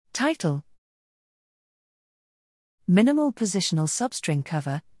Title: Minimal Positional Substring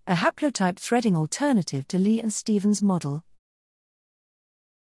Cover, a haplotype threading alternative to Lee and Stevens model.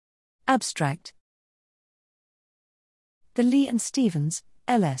 Abstract: The Lee and Stevens,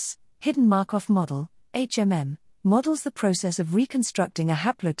 LS, Hidden Markov Model, HMM, models the process of reconstructing a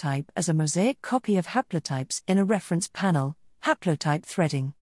haplotype as a mosaic copy of haplotypes in a reference panel, haplotype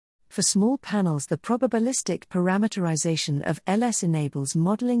threading. For small panels, the probabilistic parameterization of LS enables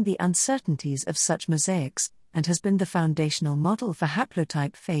modeling the uncertainties of such mosaics, and has been the foundational model for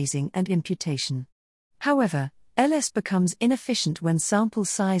haplotype phasing and imputation. However, LS becomes inefficient when sample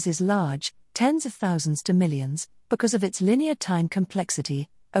size is large, tens of thousands to millions, because of its linear time complexity,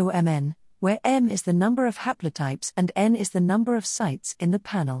 OMN, where M is the number of haplotypes and N is the number of sites in the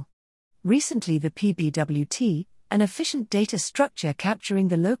panel. Recently, the PBWT, an efficient data structure capturing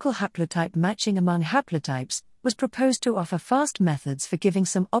the local haplotype matching among haplotypes, was proposed to offer fast methods for giving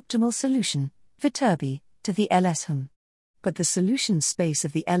some optimal solution, Viterbi, to the LS-HM. But the solution space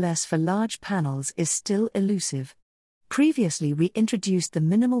of the LS for large panels is still elusive. Previously, we introduced the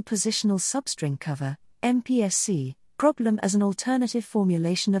Minimal Positional Substring Cover, MPSC, problem as an alternative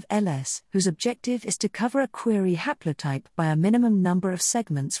formulation of LS, whose objective is to cover a query haplotype by a minimum number of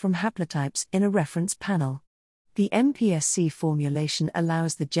segments from haplotypes in a reference panel. The MPSC formulation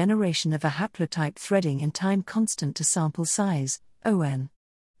allows the generation of a haplotype threading in time constant to sample size, ON.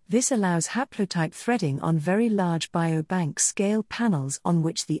 This allows haplotype threading on very large biobank scale panels on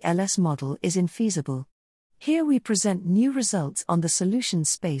which the LS model is infeasible. Here we present new results on the solution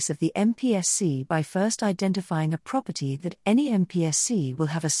space of the MPSC by first identifying a property that any MPSC will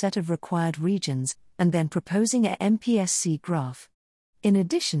have a set of required regions, and then proposing a MPSC graph. In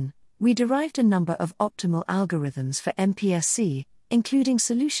addition, we derived a number of optimal algorithms for MPSC, including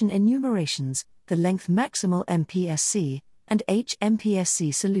solution enumerations, the length maximal MPSC, and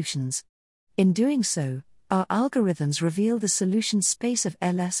HMPSC solutions. In doing so, our algorithms reveal the solution space of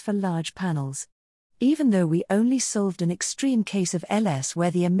LS for large panels. Even though we only solved an extreme case of LS where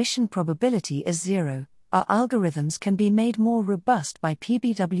the emission probability is 0, our algorithms can be made more robust by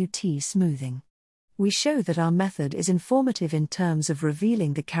PBWT smoothing. We show that our method is informative in terms of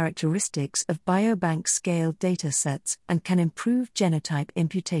revealing the characteristics of biobank scale datasets and can improve genotype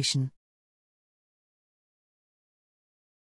imputation.